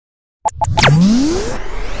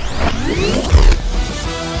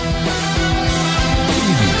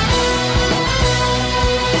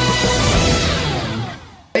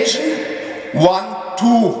1,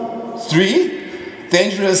 2, 3,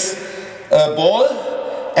 dangerous ball,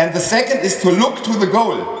 and the second is to look to the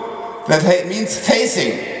goal. That means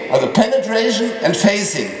facing, also penetration and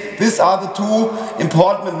facing. These are the two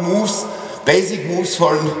important moves, basic moves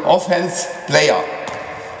for an offense player.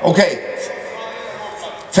 Okay,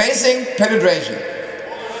 facing, penetration.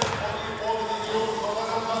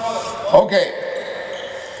 Okay,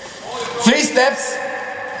 3 steps.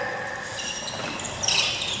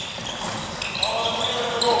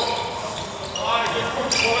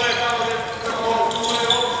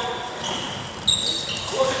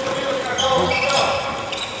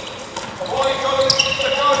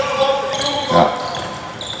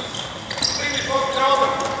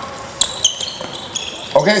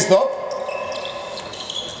 Okay, stop.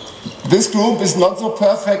 This group is not so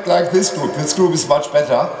perfect like this group. This group is much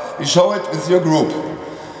better. You show it with your group.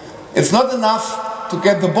 It's not enough to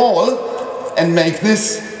get the ball and make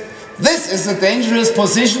this. This is a dangerous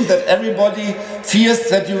position that everybody fears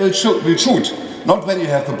that you will shoot. Not when you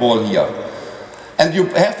have the ball here. And you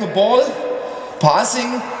have the ball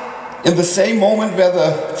passing in the same moment where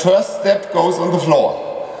the first step goes on the floor.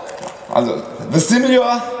 Also, the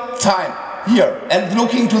similar time. Here and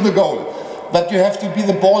looking to the goal, but you have to be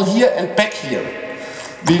the ball here and back here.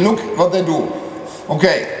 We look what they do.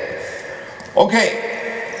 Okay,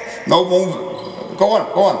 okay, no move. Go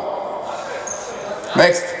on, go on.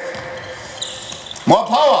 Next, more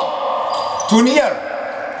power. Too near.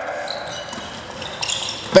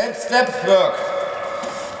 Bad step work.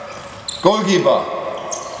 Goalkeeper.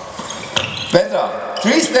 Better.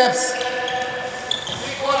 3 steps.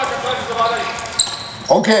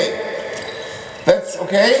 Okay. That's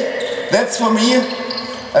okay. That's for me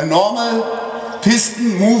a normal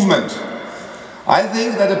piston movement. I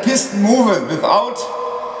think that a piston movement without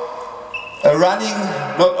a running,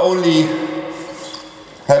 not only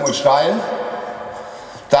Helmut style,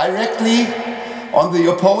 directly on the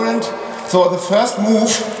opponent. So the first move,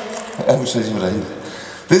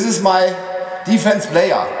 this is my defense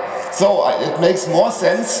player. So it makes more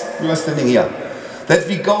sense, you are standing here, that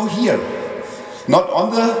we go here. Not on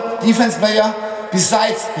the defense player,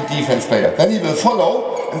 besides the defense player. Then he will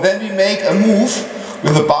follow, and then we make a move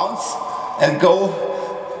with a bounce and go.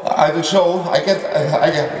 I will show.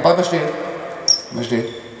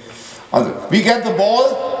 We get the ball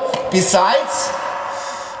besides,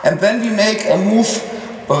 and then we make a move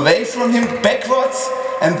away from him backwards,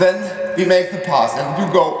 and then we make the pass. And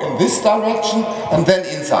you go in this direction and then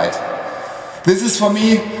inside. This is for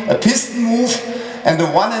me a piston move and a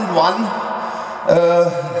one-and-one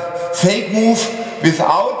fake move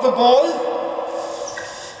without the ball.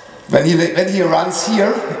 When he runs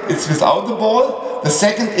here, it's without the ball. The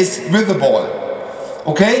second is with the ball.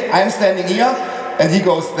 Okay, I'm standing here and he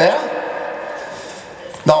goes there.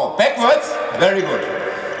 Now backwards, very good.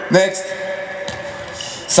 Next,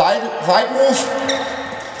 side move,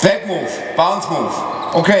 back move, bounce move.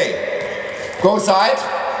 Okay, go side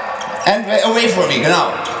and away from me,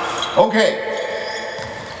 genau. Okay.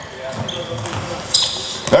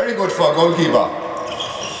 Very good for a goalkeeper.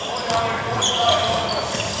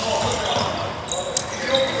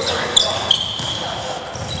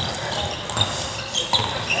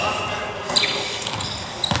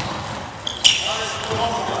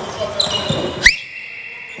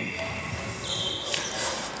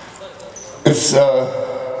 It's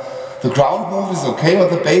the ground move is okay or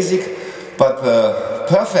the basic, but the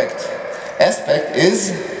perfect aspect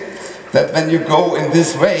is that when you go in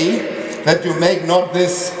this way, that you make not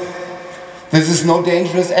this. This is no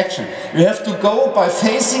dangerous action. You have to go by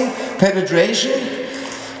facing, penetration.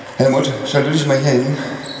 Helmut, stell du dich mal hier hin.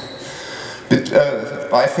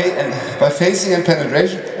 By facing and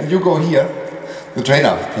penetration, and you go here. The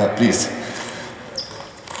trainer, please.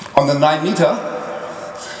 On the 9 meter,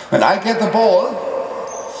 when I get the ball,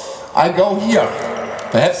 I go here.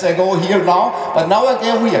 Perhaps I go here now, but now I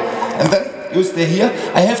go here. And then you stay here.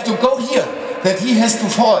 I have to go here. That he has to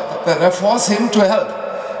fall, that I force him to help.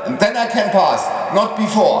 And then I can pass, not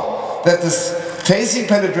before. That this facing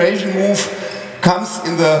penetration move comes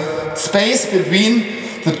in the space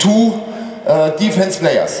between the two defense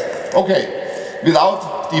players. Okay,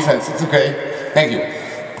 without defense, it's okay. Thank you.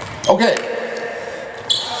 Okay.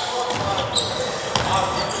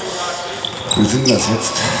 Wie sind das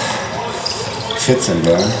jetzt? 14,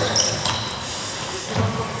 ja.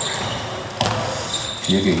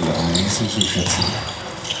 4 gegen 3, sind schon 14.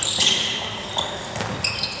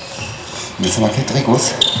 Und jetzt haben wir keine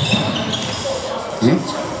Trikots.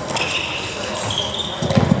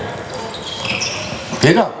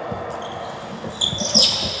 Peter.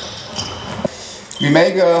 We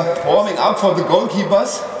make a warming up for the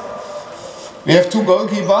goalkeepers. We have 2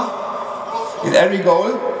 goalkeepers in every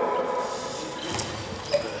goal.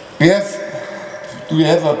 Do we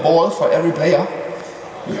have a ball for every player?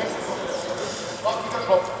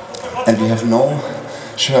 And we have no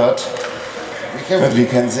shirt, but we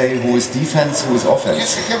can say who is defense, who is offense.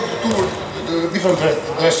 Yes, we have 2 different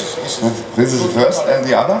dresses. This is the first and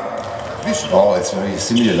the other? Oh, it's very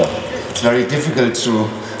similar. It's very difficult to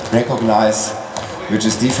recognize which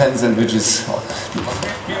is defense and which is...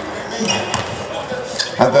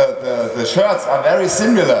 And the shirts are very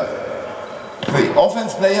similar. The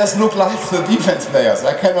offense players look like the defense players.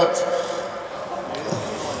 I cannot...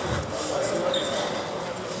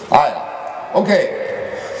 Okay.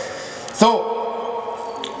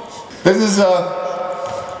 So, this is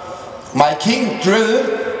my king drill,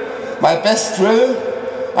 my best drill,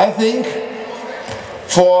 I think,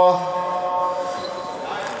 for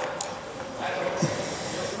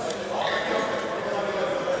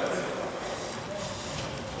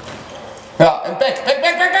yeah, and back.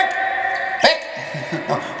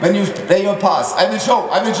 When you play your pass, I will show.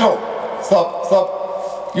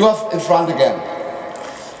 Stop. You are in front again.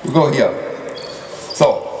 You go here.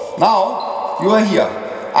 So, now, you are here.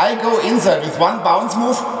 I go inside with 1 bounce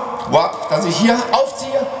move, dass ich hier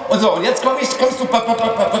aufziehe und so. Und jetzt kommst du,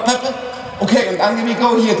 okay, and then we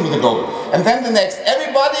go here to the goal. And then the next,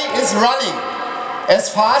 everybody is running as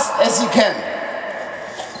fast as he can.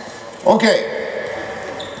 Okay.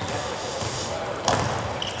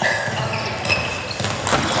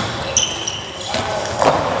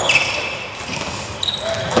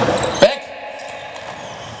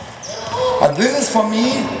 And this is for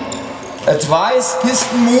me a twice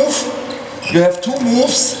piston move. You have 2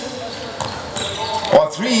 moves or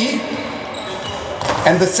 3,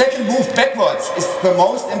 and the second move backwards is the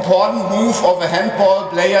most important move of a handball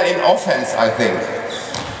player in offense, I think.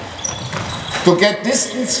 To get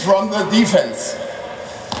distance from the defense.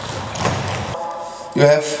 You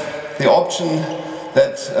have the option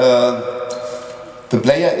that the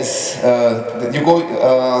player is, you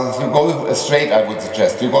go straight, I would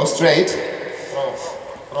suggest. You go straight.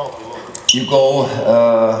 You go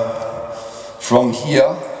from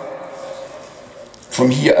here.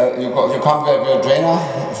 You come where your trainer,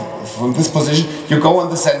 from this position, you go in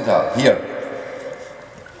the center, here.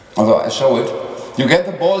 Also, I show it. You get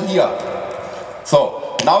the ball here.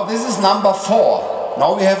 So, now this is number 4.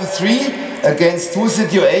 Now we have a 3 against 2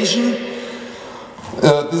 situation.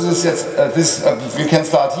 This is just, we can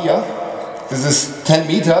start here. This is 10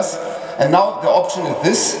 meters. And now the option is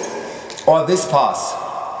this or this pass.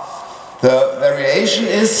 The variation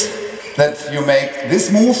is that you make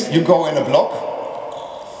this move, you go in a block.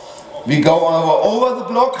 We go over the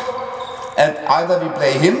block, and either we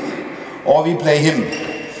play him or we play him.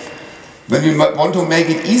 When we want to make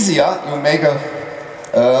it easier, you make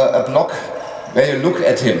a block where you look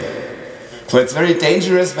at him. So it's very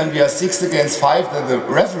dangerous when we are 6 against 5 that the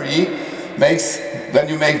referee makes, when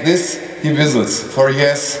you make this, he whistles, for he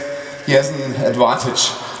has an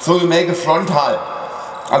advantage. So you make a frontal.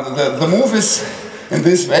 The move is in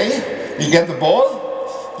this way. We get the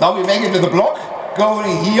ball, now we make it with the block,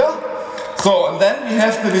 going here. So, and then we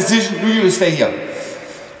have the decision, do you stay here?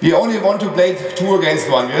 We only want to play 2 against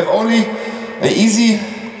 1. We have only an easy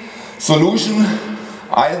solution,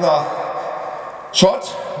 either shot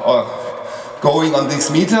or going on this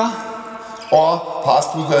meter or pass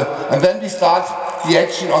to the, and then we start the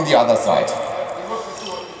action on the other side.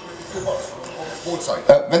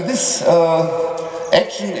 When this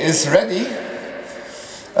action is ready,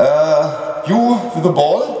 you with the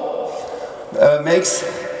ball makes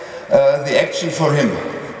the action for him,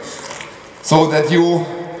 so that you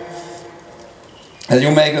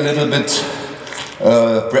make a little bit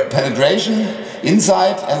penetration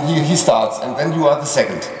inside, and he starts, and then you are the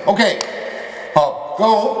second. Okay,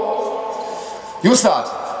 go. You start.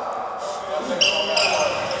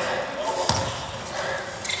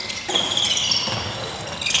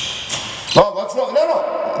 No, what's no?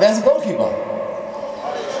 No. There's a goalkeeper.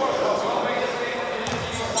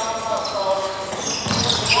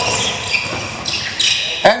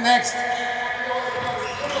 And next.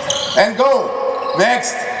 And go.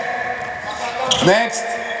 Next. Next.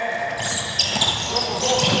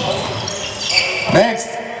 Next.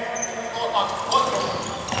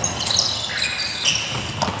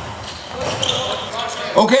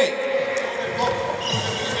 Okay.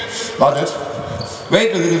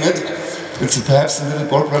 Wait a little bit. It's perhaps a little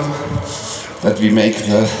problem that we make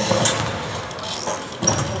a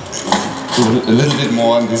little bit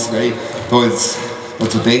more in this way. So it's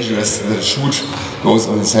not so dangerous that the shoot goes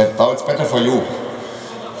on his head. Now it's better for you.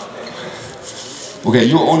 Okay,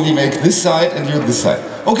 you only make this side and you this side.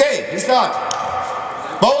 Okay, we start.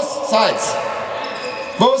 Both sides.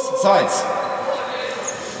 Both sides.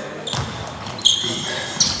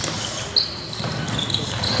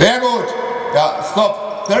 Very good. Yeah,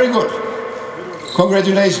 stop. Very good.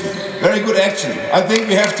 Congratulations. Very good action. I think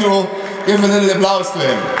we have to give a little applause to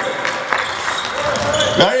him.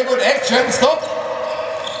 Very good action. Stop.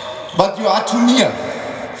 But you are too near.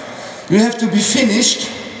 You have to be finished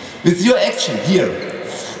with your action here.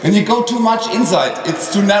 When you go too much inside, it's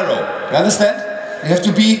too narrow. You understand? You have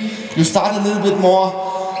to be, you start a little bit more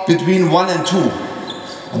between 1 and 2.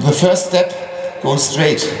 And the first step goes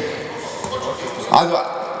straight.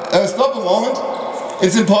 Stop a moment.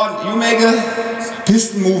 It's important. You make a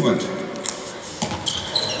piston movement.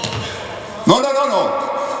 No.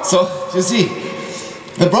 So, you see,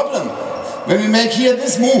 the problem, when we make here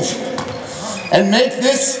this move and make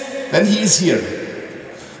this, then he is here.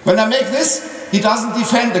 When I make this, he doesn't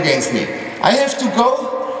defend against me. I have to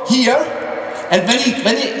go here, and when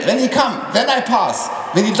he comes, then I pass.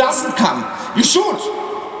 When he doesn't come, you shoot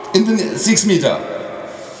in the 6 meter.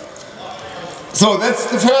 So that's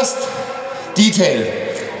the first detail.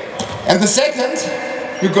 And the second,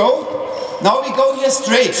 you go, now we go here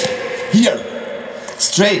straight,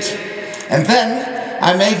 straight. And then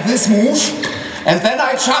I make this move, and then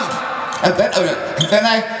I jump. And then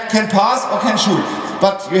I can pass or can shoot.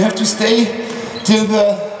 But you have to stay till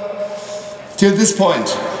this point.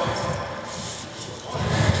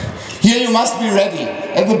 Here you must be ready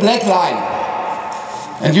at the black line.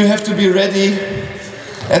 And you have to be ready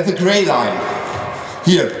at the gray line.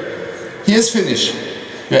 Here's finish.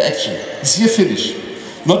 Your action is here finish.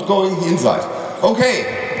 Not going inside. Okay.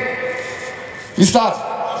 We start.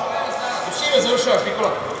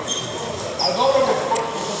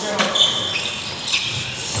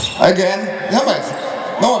 Again.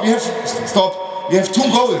 No, we have stop. We have 2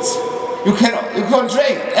 goals. You can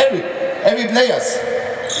train every players.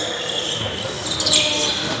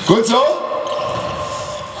 Good so.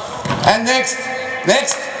 And next.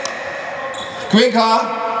 Quicker.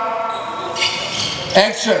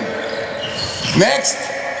 Action. Next.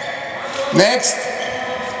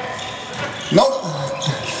 No.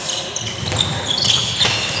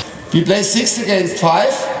 We play 6 against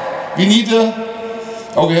 5. We need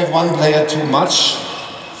we have 1 player too much.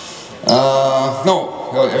 No,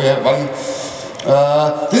 we have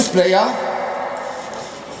 1. This player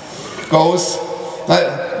goes,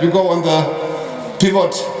 you go on the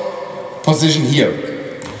pivot position here.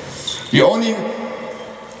 We only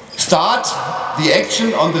start the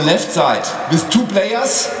action on the left side with 2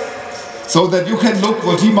 players, so that you can look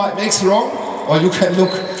what he makes wrong, or you can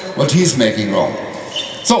look what he's making wrong.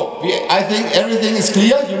 So, I think everything is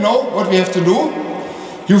clear. You know what we have to do.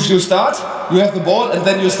 You start, you have the ball, and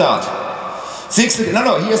then you start. Here's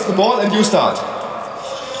the ball, and you start.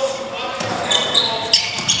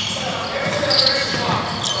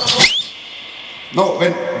 No,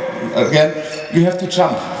 again, you have to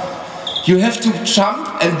jump. You have to jump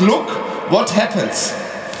and look what happens.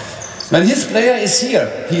 When his player is here,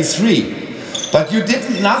 he is free. But you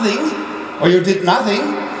did nothing,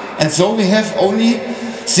 and so we have only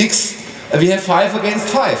 6, we have 5 against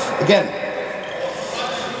 5, again.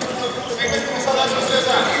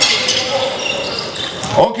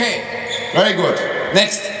 Okay, very good.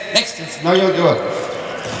 Next, now you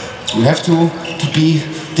have to be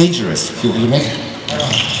dangerous. You make it.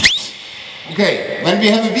 Okay, when we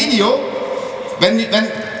have a video, when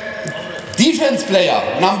defense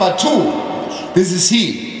player number 2, this is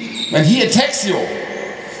he. When he attacks you,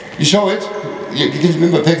 you show it. You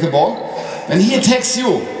remember, take the ball. When he attacks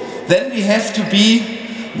you, then we have to be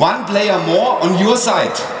 1 player more on your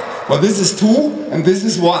side. Well, this is 2 and this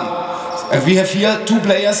is 1. And we have here 2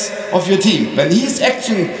 players of your team. When he is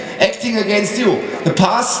acting against you, the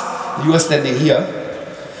pass, you are standing here,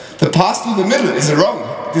 the pass to the middle is a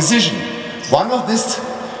wrong decision. One of these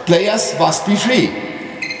players must be free.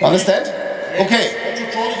 You understand? Okay.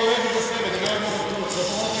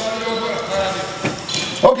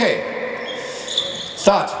 Okay.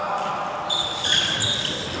 Start.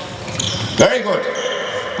 Very good.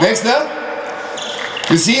 Next up.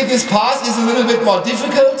 You see, this pass is a little bit more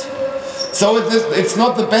difficult, so it's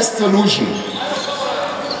not the best solution.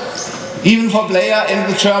 Even for player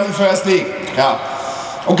in the German First League. Yeah.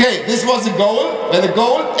 Okay, this was a goal. When the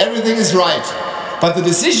goal, everything is right. But the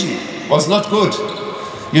decision was not good.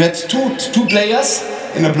 You had two players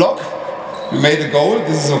in a block. You made a goal,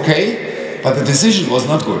 this is okay. But the decision was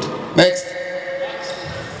not good. Next.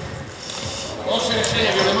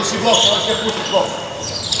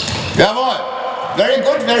 Jawohl. Very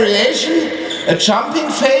good variation. A jumping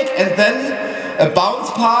fake and then a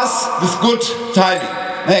bounce pass with good timing.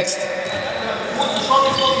 Next.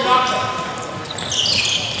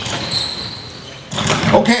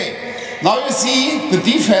 Okay, now you see the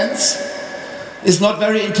defense is not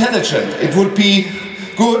very intelligent. It would be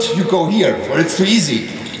good you go here, or it's too easy.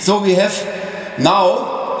 So we have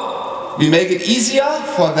now, we make it easier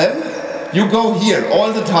for them. You go here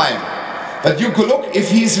all the time. But you could look if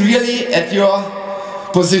he's really at your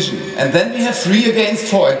position. And then we have 3 against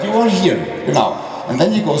 4. And you are here, now. And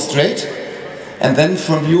then you go straight. And then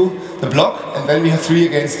from you the block. And then we have 3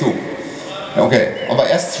 against 2. Okay, aber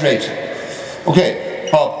erst straight. Okay,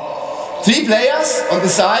 hop. 3 players on the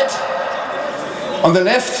side. On the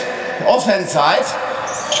left, offhand side.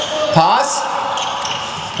 Pass.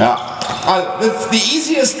 Yeah. That's the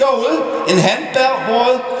easiest goal in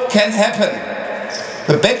handball can happen.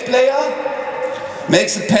 The back player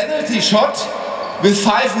makes a penalty shot with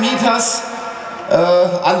 5 meters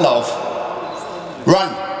Anlauf.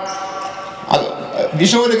 Run. We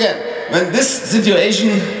show it again. When this situation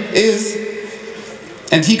is,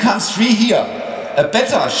 and he comes free here, a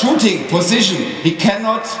better shooting position he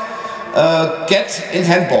cannot get in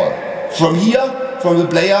handball. From here, from the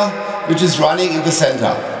player which is running in the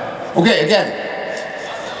center. Okay, again.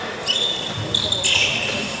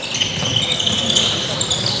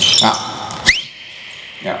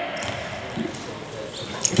 Yeah.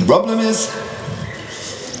 The problem is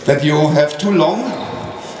that you have too long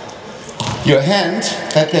your hand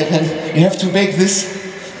that they can, you have to make this,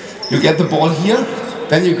 you get the ball here,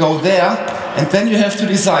 then you go there, and then you have to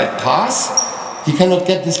decide, pass, he cannot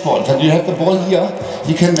get this ball, but you have the ball here,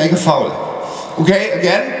 he can make a foul. Okay,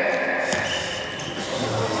 again.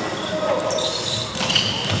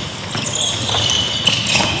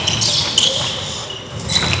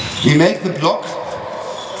 We make the block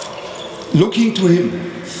looking to him.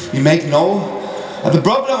 We make the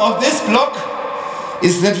problem of this block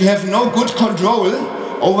is that we have no good control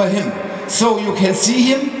over him. So you can see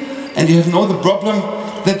him and you have the problem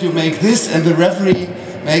that you make this and the referee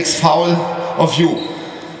makes foul of you.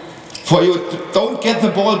 For you don't get the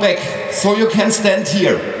ball back, so you can stand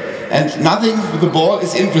here and nothing with the ball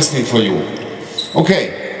is interesting for you.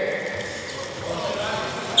 Okay.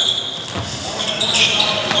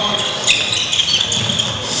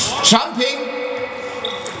 Jumping,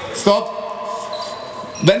 stop.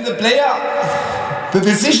 When the player, the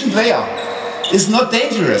decision player, is not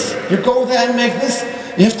dangerous, you go there and make this,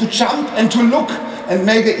 you have to jump and to look and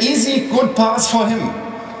make an easy, good pass for him.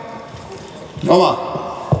 Nochmal.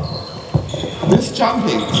 This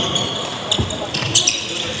jumping.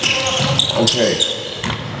 Okay.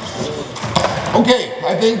 Okay,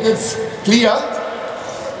 I think that's clear.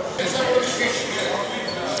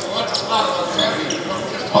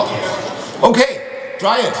 Okay,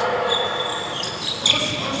 try it.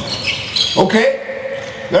 Okay,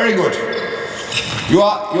 very good. You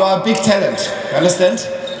are a big talent, you understand?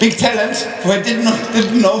 Big talent, who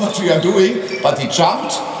didn't know what we are doing, but he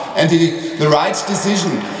jumped and the right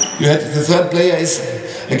decision. You had the third player is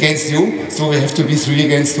against you, so we have to be 3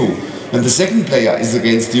 against 2. When the second player is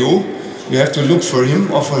against you, you have to look for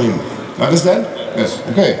him or for him. You understand? Yes,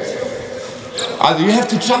 okay. You have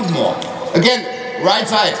to jump more. Again, right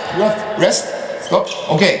side. You have rest, stop,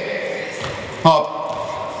 okay. Hop.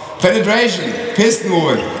 Penetration, piston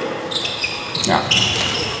moving. Yeah.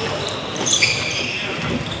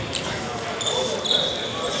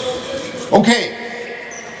 Okay.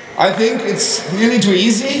 I think it's nearly too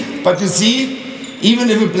easy, but you see, even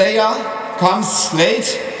if a player comes late,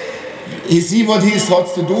 he sees what he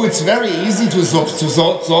wants to do. It's very easy to solve.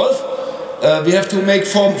 We have to make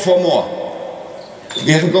four more.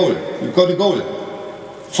 We have a goal. We've got a goal.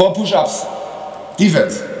 4 push-ups.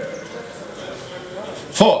 Defense.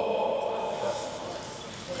 4.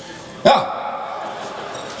 Yeah.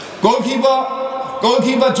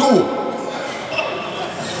 Goalkeeper 2.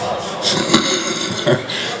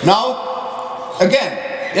 Now, again,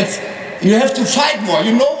 you have to fight more.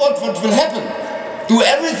 You know what will happen. Do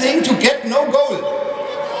everything to get no goal.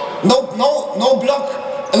 No block.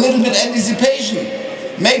 A little bit anticipation.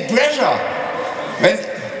 Make pressure.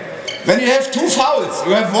 When you have 2 fouls,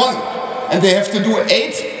 you have 1. And they have to do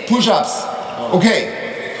 8 push-ups. Okay.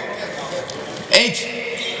 8.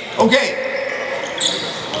 Okay.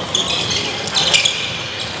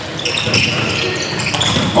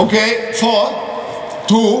 Okay, 4.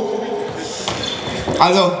 2.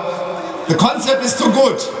 Also, the concept is too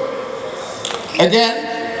good. Again,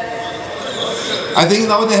 I think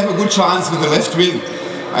now they have a good chance with the left wing.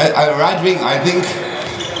 Right wing, I think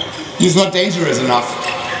he's not dangerous enough.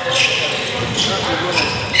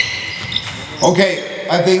 Okay,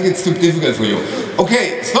 I think it's too difficult for you.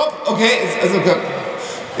 Okay, stop. Okay, it's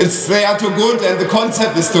okay. They are too good and the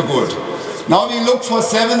concept is too good. Now we look for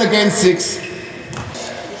 7 against 6.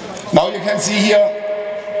 Now you can see here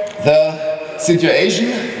the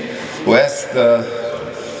situation. Where's the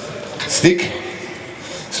stick?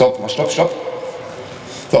 Stop, stop, stop.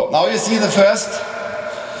 So now you see the first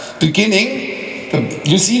beginning.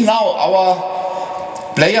 You see now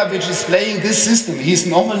our player which is playing this system. He's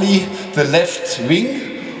normally the left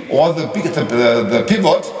wing or the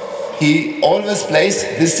pivot. He always plays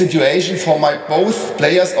this situation for my both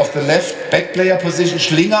players of the left back player position.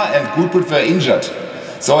 Schlinger and Gutbrot were injured.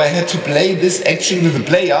 So I had to play this action with a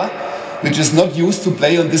player which is not used to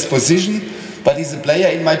play on this position, but he's a player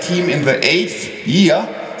in my team in the 8th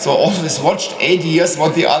year, so always watched 8 years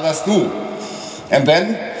what the others do. And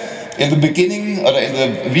then in the beginning, or in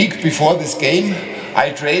the week before this game,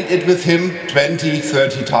 I trained it with him 20,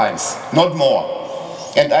 30 times, not more.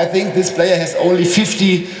 And I think this player has only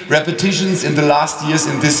 50 repetitions in the last years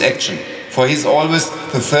in this action, for he's always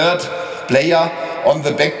the 3rd player on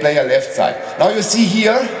the back player left side. Now you see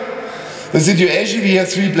here the situation. We have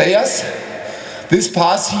 3 players. This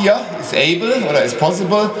pass here is able, or is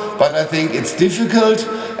possible, but I think it's difficult,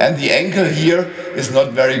 and the ankle here is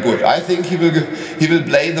not very good. I think he will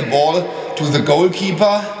play the ball to the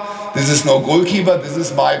goalkeeper. This is no goalkeeper, this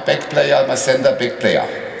is my back player, my center back player,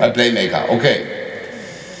 my playmaker. Okay.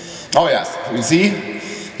 Oh yes, you see,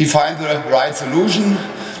 he finds the right solution.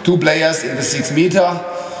 2 players in the 6 meter,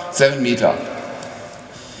 7 meter.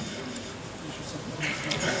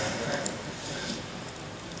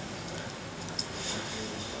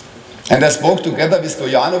 And I spoke together with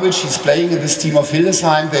Stojanovic. He's playing in this team of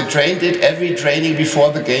Hildesheim. They trained it every training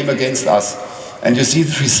before the game against us. And you see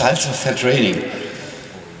the results of that training.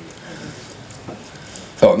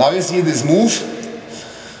 So now you see this move.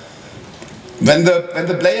 When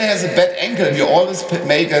the player has a bad ankle, we always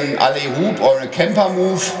make an Alley-Hoop or a Camper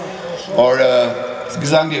move or wie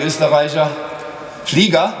sagen die Österreicher?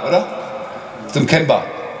 Flieger, oder? Zum Camper.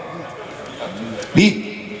 Wie?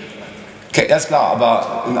 Ja, ist klar,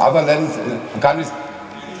 aber in other lands kann ich.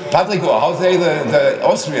 Patrick, how say the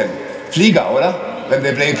Austrian? Flieger, oder? When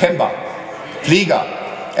they play Camper. Flieger.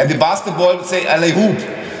 And the basketball say Alley-Hoop.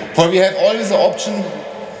 For we have always the option.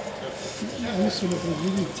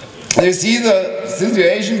 You see the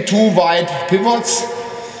situation, 2 wide pivots,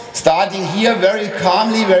 starting here very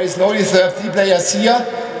calmly, very slowly, 3 players here,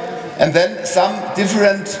 and then some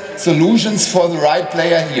different solutions for the right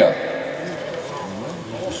player here.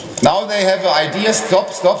 Now they have an idea,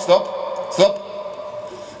 stop, stop, stop,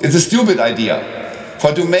 stop. It's a stupid idea.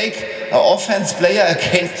 For to make an offense player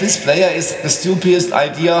against this player is the stupidest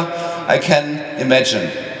idea I can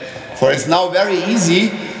imagine. For it's now very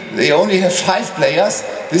easy, they only have 5 players.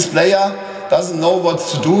 This player doesn't know what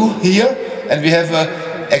to do here, and we have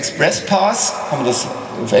an express pass. Kann man das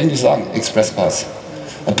auf Englisch sagen? Express pass.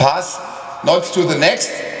 A pass not to the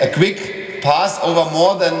next, a quick pass over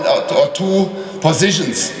more than or 2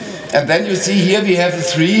 positions. And then you see here we have a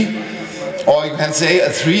 3, or you can say a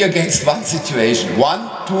 3 against 1 situation.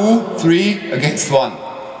 1, 2, 3 against 1.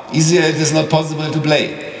 Easier it is not possible to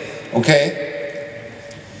play. Okay?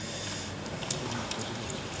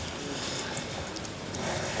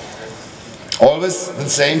 Always the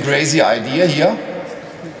same crazy idea here.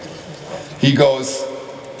 He goes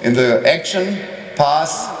in the action,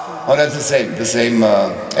 pass, oh that's the same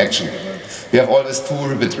action. We have always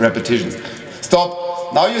 2 repetitions.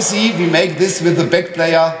 Stop. Now you see we make this with the back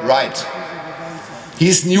player right.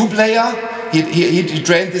 He's new player. He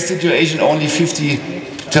trained this situation only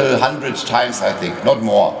 50 till 100 times I think, not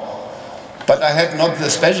more. But I had not the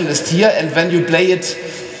specialist here, and when you play it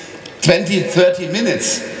 20-30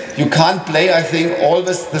 minutes, you can't play, I think,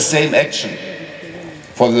 always the same action.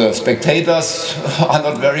 For the spectators are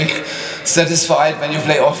not very satisfied when you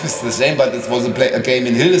play always the same, but it was a game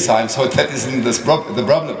in Hildesheim, so that isn't the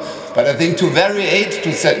problem. But I think to variate,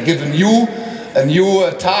 to give a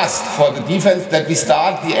new task for the defense, that we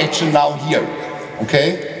start the action now here.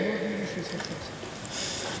 Okay?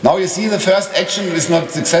 Now you see the first action is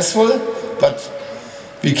not successful, but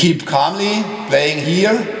we keep calmly playing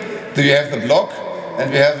here. Then we have the block. And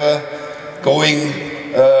we have a going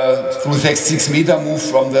through 6 meter move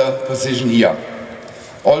from the position here.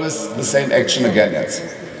 Always the same action again, yes.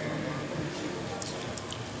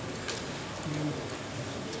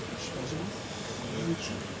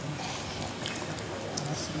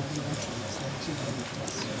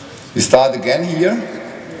 We start again here.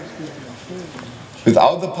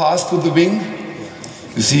 Without the pass to the wing,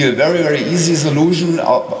 you see a very, very easy solution,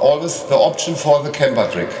 always the option for the camper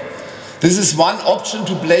trick. This is one option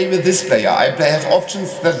to play with this player. I have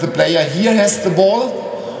options that the player here has the ball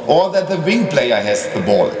or that the wing player has the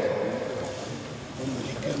ball.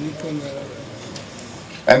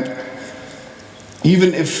 And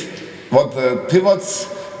even if what the pivots,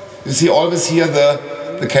 you see always here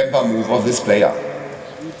the camper move of this player.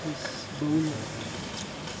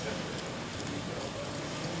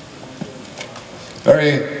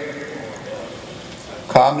 Very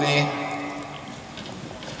calmly,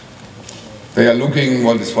 they are looking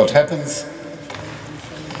what happens.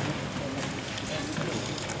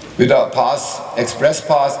 With a pass, express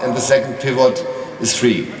pass, and the second pivot is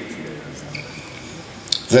free.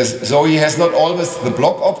 So he has not always the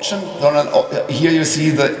block option, here you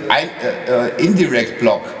see the indirect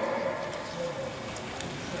block.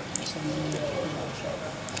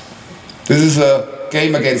 This is a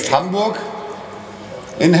game against Hamburg.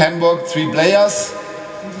 In Hamburg, 3 players.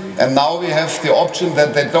 And now we have the option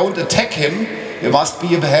that they don't attack him. You must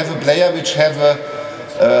have a player which have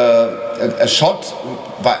a shot,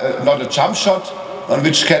 not a jump shot, on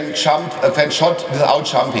which can shot without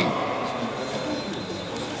jumping.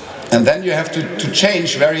 And then you have to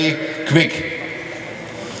change very quick.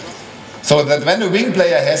 So that when a wing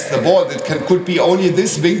player has the ball, it could be only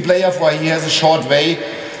this wing player, for he has a short way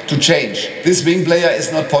to change. This wing player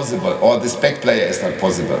is not possible, or this back player is not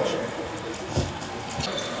possible.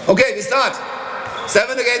 Okay, we start.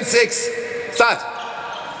 7 against 6. Start.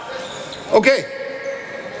 Okay.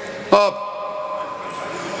 Up.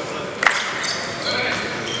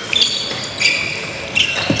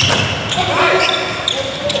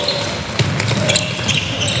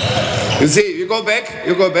 You see, you go back,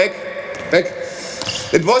 back.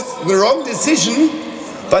 It was the wrong decision,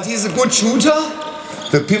 but he's a good shooter.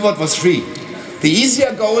 The pivot was free. The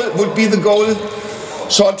easier goal would be the goal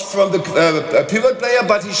shot from the pivot player,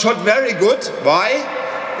 but he shot very good. Why?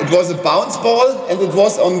 It was a bounce ball and it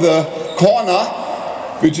was on the corner,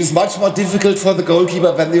 which is much more difficult for the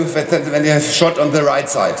goalkeeper when you have shot on the right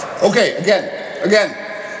side. Okay, again.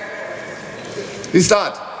 We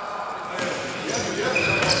start.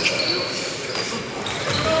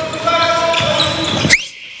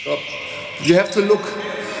 Stop. You have to look.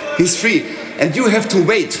 He's free. And you have to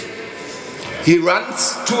wait. He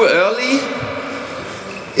runs too early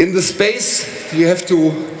in the space. You have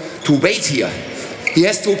to wait here. He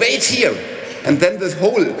has to wait here. And then the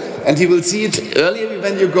hole. And he will see it earlier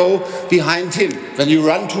when you go behind him. When you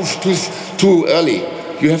run too early.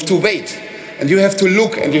 You have to wait. And you have to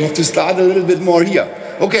look. And you have to start a little bit more here.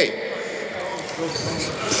 Okay.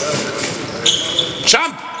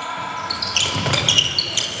 Jump.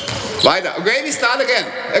 Weiter. Okay, we start again.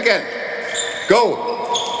 Go.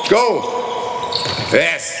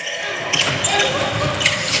 Yes.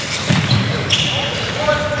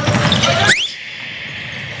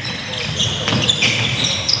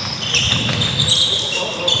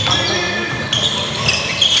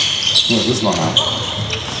 Das machen wir.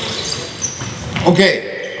 Okay.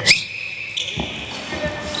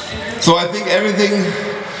 So I think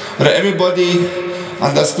everybody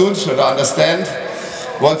understood or understand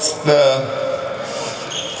what's the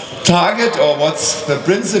target or what's the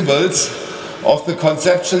principles of the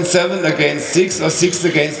conception 7 against 6 or 6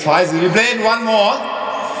 against 5. So we played one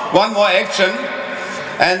more action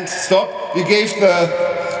and stop. We gave the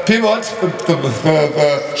pivot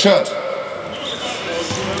the shirt.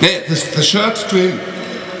 The shirt to him.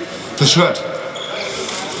 The shirt.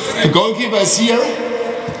 The goalkeeper is here.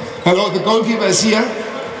 Hello, the goalkeeper is here.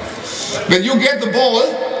 When you get the ball,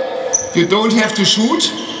 you don't have to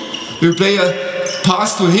shoot. You play a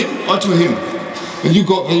pass to him or to him. When you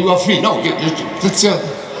are free. No, that's your.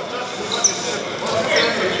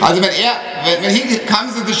 Also when he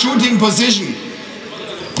comes in the shooting position,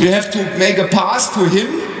 you have to make a pass to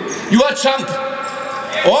him. You are jump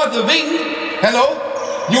or the wing. Hello,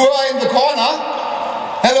 you are in the corner.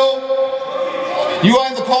 Hello, you are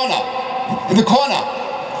in the corner,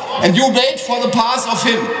 and you wait for the pass of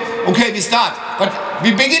him. Okay, we start, but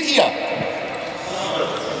we begin here.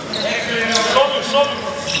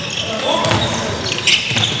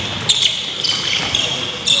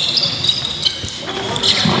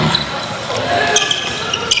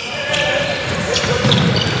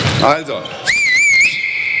 Also,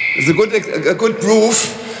 it's a good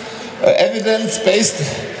proof, evidence-based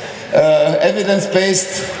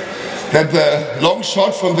that the long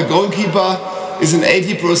shot from the goalkeeper is an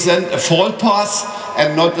 80% a fault pass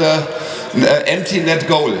and not an empty net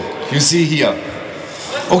goal. You see here.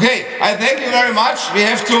 Okay, I thank you very much. We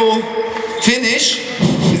have to finish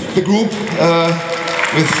the group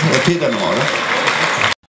with Peter now.